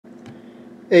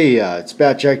Hey, it's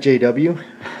BATJAC J W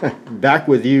back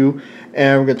with you,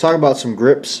 and we're going to talk about some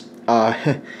grips.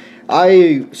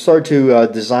 I started to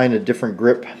design a different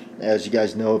grip. As you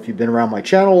guys know, if you've been around my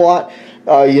channel a lot,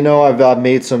 you know I've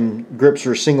made some grips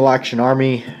for Single Action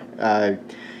Army,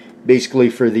 basically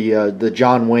for the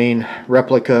John Wayne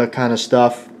replica kind of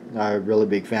stuff. I'm a really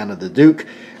big fan of the Duke,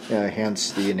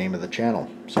 hence the name of the channel.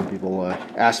 Some people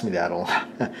ask me that a lot.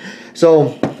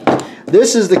 So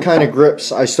this is the kind of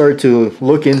grips I started to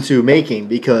look into making,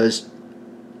 because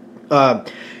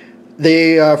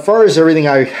as far as everything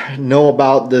I know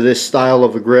about this style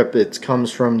of a grip, it comes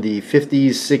from the 50s,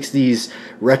 60s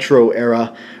retro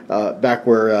era, back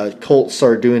where Colt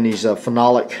started doing these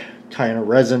phenolic kind of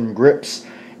resin grips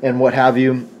and what have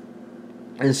you.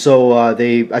 And so I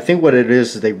think what it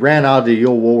is they ran out of the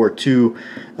old World War II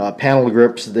panel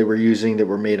grips that they were using that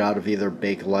were made out of either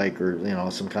Bakelite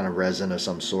or some kind of resin of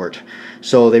some sort.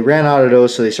 So they ran out of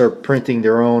those, so they started printing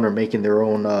their own or making their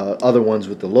own other ones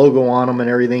with the logo on them and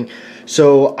everything.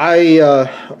 So I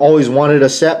always wanted a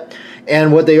set.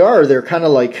 And what they are, they're kind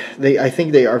of like, I've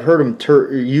heard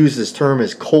them use this term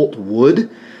as Colt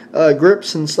wood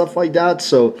grips and stuff like that.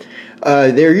 So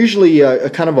they're usually a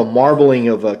kind of a marbling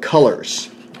of colors.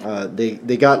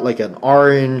 They got like an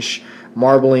orange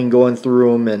marbling going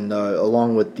through them, and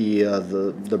along with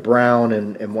the brown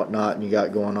and whatnot, and you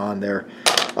got going on there.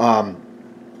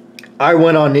 I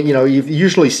went on, you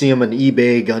usually see them in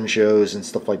eBay gun shows and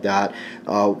stuff like that.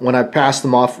 When I pass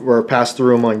them off or pass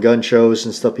through them on gun shows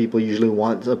and stuff, people usually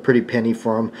want a pretty penny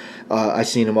for them. I've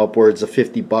seen them upwards of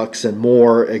 $50 and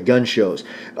more at gun shows.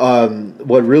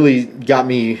 What really got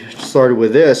me started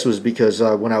with this was because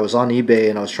when I was on eBay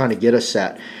and I was trying to get a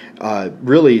set,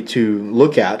 really to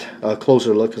look at a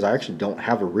closer look, because I actually don't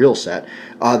have a real set.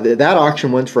 That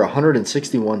auction went for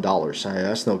 $161.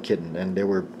 That's no kidding, and they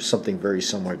were something very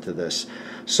similar to this.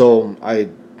 So I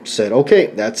said, okay,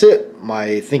 that's it.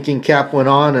 My thinking cap went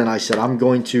on, and I said, I'm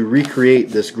going to recreate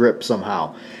this grip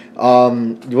somehow.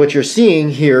 What you're seeing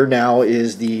here now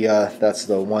is that's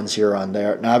the ones here on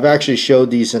there. Now I've actually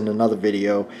showed these in another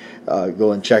video.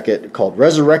 Go and check it, called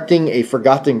Resurrecting a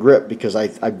Forgotten Grip, because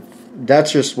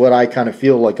that's just what I kind of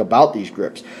feel like about these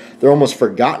grips. They're almost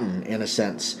forgotten in a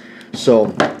sense.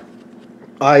 So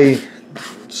I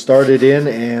started in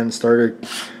and started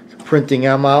printing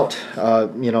them out,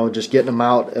 just getting them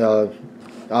out of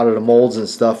the molds and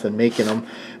stuff and making them.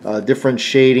 Different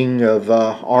shading of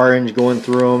orange going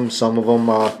through them. Some of them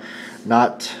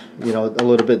not, a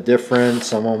little bit different.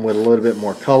 Some of them with a little bit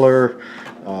more color.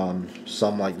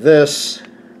 Some like this,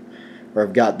 or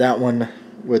I've got that one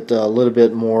with a little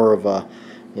bit more of a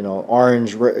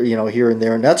orange here and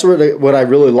there. And that's what I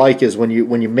really like is when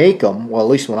you make them, well, at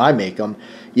least when I make them,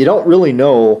 you don't really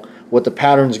know what the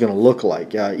pattern is going to look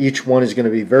like. Each one is going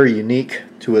to be very unique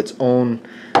to its own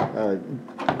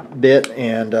bit,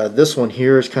 and this one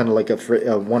here is kind of like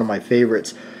one of my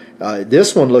favorites.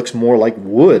 This one looks more like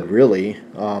wood, really,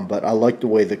 but I like the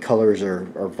way the colors are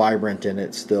vibrant in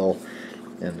it still,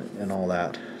 and all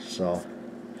that. So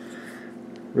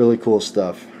really cool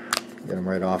stuff. Get them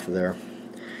right off of there.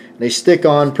 They stick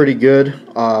on pretty good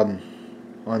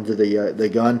onto the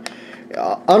gun.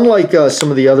 Unlike some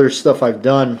of the other stuff I've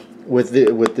done with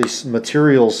these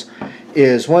materials,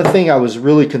 is one thing I was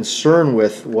really concerned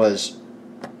with was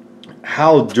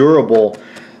how durable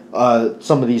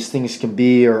some of these things can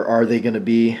be, or are they going to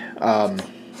be.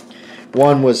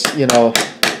 One was,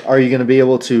 are you going to be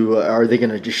able to? Are they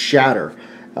going to just shatter?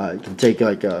 It can take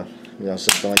like a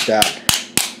something like that.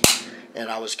 And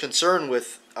I was concerned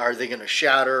with, are they going to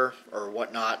shatter or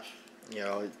whatnot,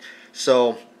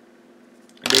 So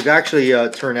they've actually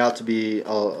turned out to be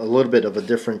a little bit of a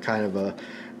different kind of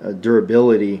a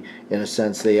durability in a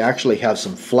sense. They actually have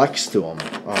some flex to them,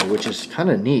 which is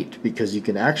kind of neat, because you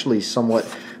can actually somewhat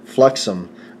flex them.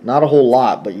 Not a whole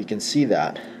lot, but you can see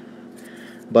that.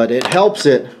 But it helps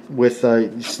it with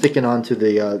sticking onto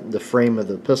the frame of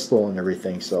the pistol and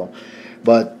everything. So.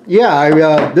 But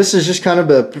yeah, this is just kind of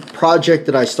a project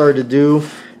that I started to do,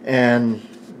 and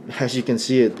as you can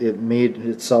see, it made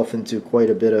itself into quite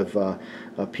a bit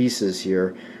of pieces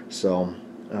here. So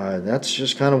that's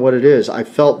just kind of what it is. I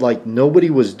felt like nobody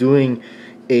was doing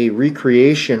a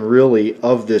recreation really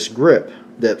of this grip,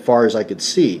 that far as I could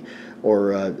see,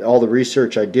 or all the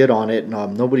research I did on it.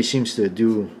 Nobody seems to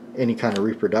do any kind of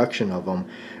reproduction of them.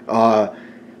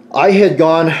 I had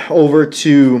gone over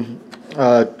to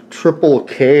Triple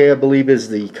K, I believe is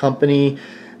the company.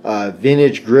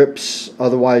 Vintage Grips,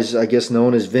 otherwise I guess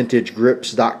known as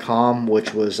vintagegrips.com,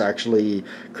 which was actually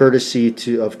courtesy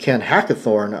of Ken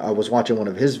Hackathorn. I was watching one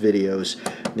of his videos,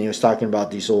 and he was talking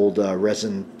about these old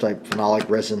resin type phenolic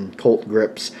resin Colt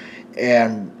grips,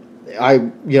 and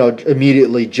I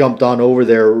immediately jumped on over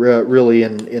there, really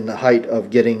in the height of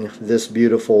getting this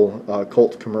beautiful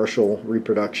Colt commercial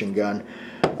reproduction gun,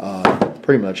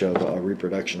 pretty much a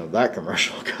reproduction of that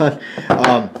commercial gun.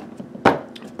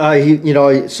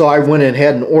 So I went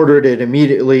ahead and ordered it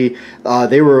immediately.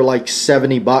 They were like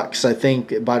 $70, I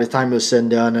think, by the time it was said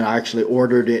and done, and I actually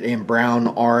ordered it in brown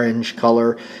orange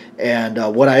color. And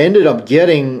what I ended up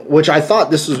getting, which I thought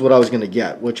this is what I was going to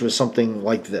get, which was something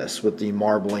like this with the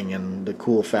marbling and the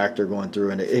cool factor going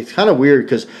through. And it's kind of weird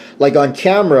because, like, on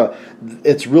camera,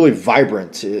 it's really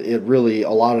vibrant. It really, a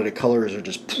lot of the colors are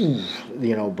just,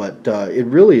 but it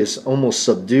really is almost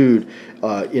subdued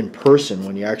in person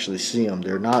when you actually see them.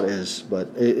 They're not as, but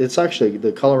it's actually,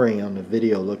 the coloring on the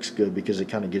video looks good because it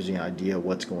kind of gives you an idea of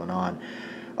what's going on.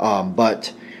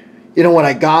 But when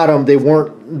I got them, they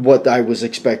weren't what I was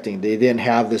expecting. They didn't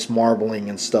have this marbling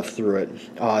and stuff through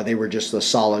it. They were just a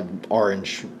solid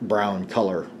orange-brown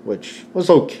color, which was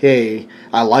okay.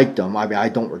 I liked them. I mean, I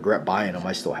don't regret buying them.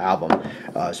 I still have them,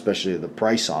 especially the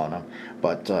price on them.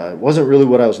 But it wasn't really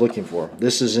what I was looking for.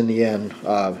 This is, in the end,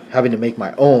 having to make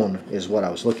my own is what I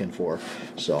was looking for.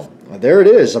 So there it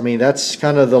is. I mean, that's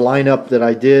kind of the lineup that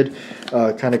I did.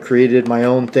 Kind of created my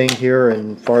own thing here,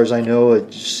 and as far as I know, it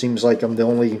just seems like I'm the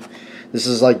only. This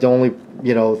is like the only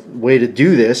way to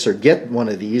do this or get one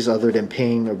of these, other than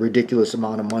paying a ridiculous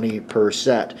amount of money per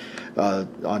set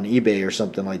on eBay or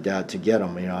something like that to get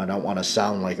them. I don't want to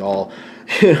sound like all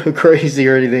crazy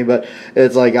or anything, but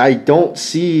it's like I don't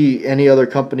see any other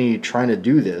company trying to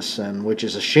do this, and which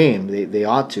is a shame. They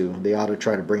ought to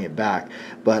try to bring it back.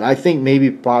 But I think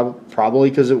maybe probably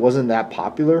because it wasn't that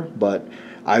popular, but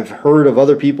I've heard of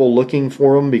other people looking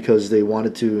for them because they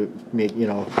wanted to make,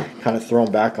 kind of throw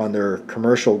them back on their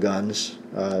commercial guns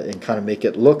and kind of make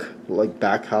it look like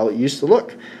back how it used to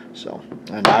look. So,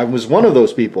 and I was one of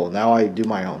those people. Now I do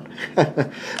my own.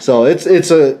 So it's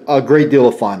a great deal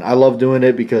of fun. I love doing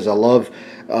it because I love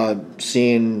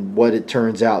seeing what it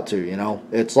turns out to.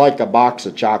 It's like a box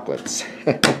of chocolates.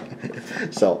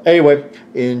 So anyway,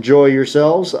 enjoy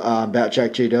yourselves.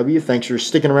 BATJAC J W. Thanks for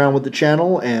sticking around with the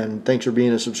channel, and thanks for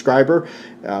being a subscriber.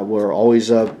 We're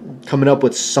always coming up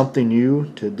with something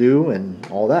new to do and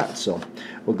all that. So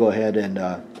we'll go ahead and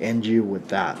end you with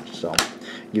that. So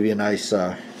give you a nice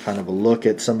kind of a look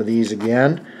at some of these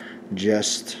again,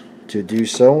 just to do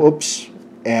so. Oops.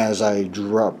 As I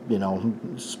drop,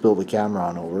 spill the camera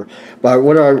on over. But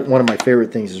one of my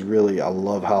favorite things is really, I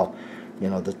love how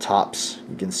the tops,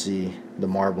 you can see the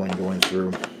marbling going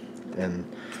through, and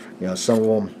some of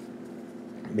them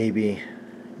maybe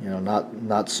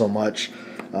not so much.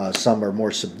 Some are more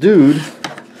subdued,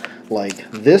 like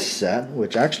this set,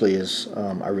 which actually is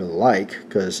I really like,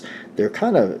 because they're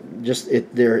kind of just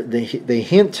they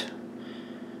hint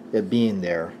at being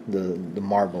there, the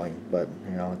marbling, but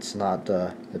it's not.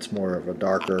 It's more of a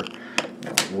darker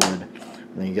wood.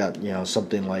 And you got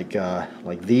something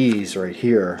like these right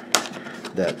here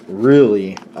that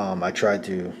really I tried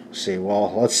to say,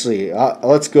 well, let's see,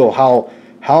 let's go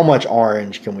how much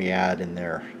orange can we add in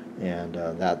there, and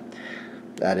that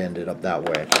ended up that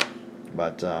way.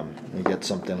 But you get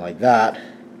something like that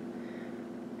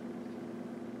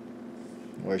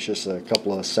where it's just a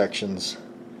couple of sections,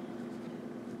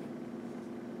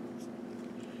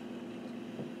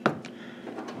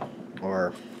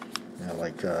 or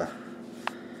like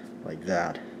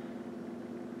that.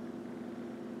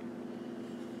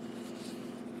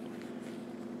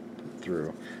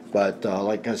 Through. But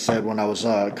like I said, when I was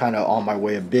kind of on my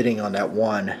way of bidding on that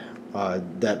one,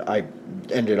 that I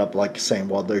ended up like saying,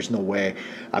 well, there's no way,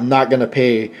 I'm not going to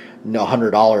pay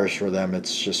 $100 for them.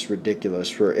 It's just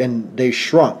ridiculous. And they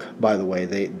shrunk, by the way.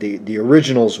 The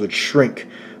originals would shrink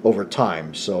over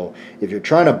time. So if you're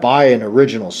trying to buy an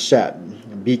original set,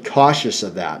 be cautious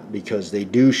of that, because they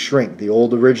do shrink. The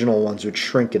old original ones would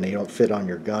shrink and they don't fit on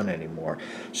your gun anymore.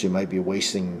 So you might be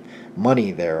wasting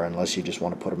money there unless you just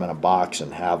want to put them in a box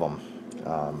and have them.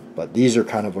 But these are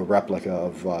kind of a replica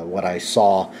of what I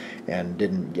saw and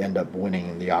didn't end up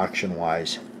winning the auction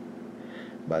wise.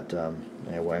 But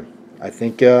anyway, I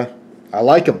think I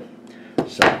like them.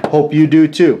 So hope you do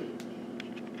too.